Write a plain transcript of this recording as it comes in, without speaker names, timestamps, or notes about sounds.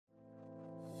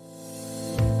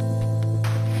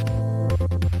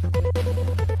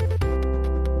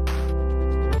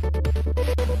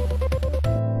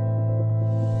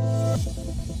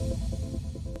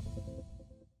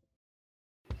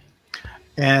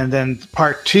And then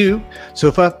part two, so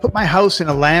if I put my house in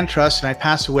a land trust and I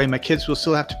pass away, my kids will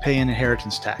still have to pay an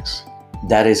inheritance tax.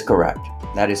 That is correct.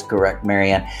 That is correct,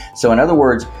 Marianne. So in other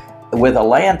words, with a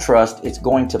land trust, it's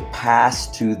going to pass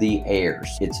to the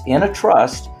heirs. It's in a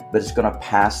trust, but it's going to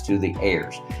pass to the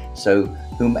heirs. So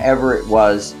whomever it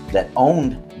was that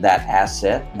owned that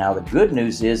asset, now the good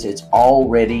news is it's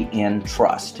already in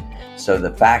trust. So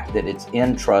the fact that it's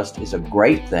in trust is a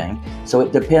great thing. So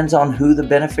it depends on who the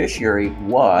beneficiary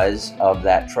was of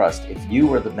that trust. If you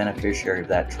were the beneficiary of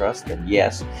that trust, then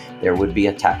yes, there would be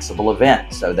a taxable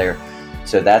event. So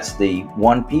that's the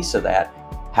one piece of that.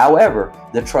 However,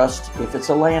 the trust, if it's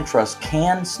a land trust,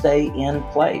 can stay in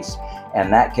place,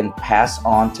 and that can pass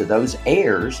on to those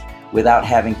heirs without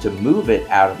having to move it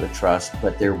out of the trust,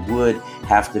 but there would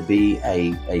have to be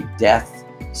a death,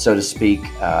 so to speak,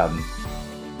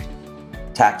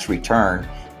 tax return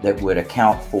that would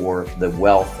account for the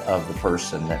wealth of the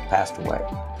person that passed away.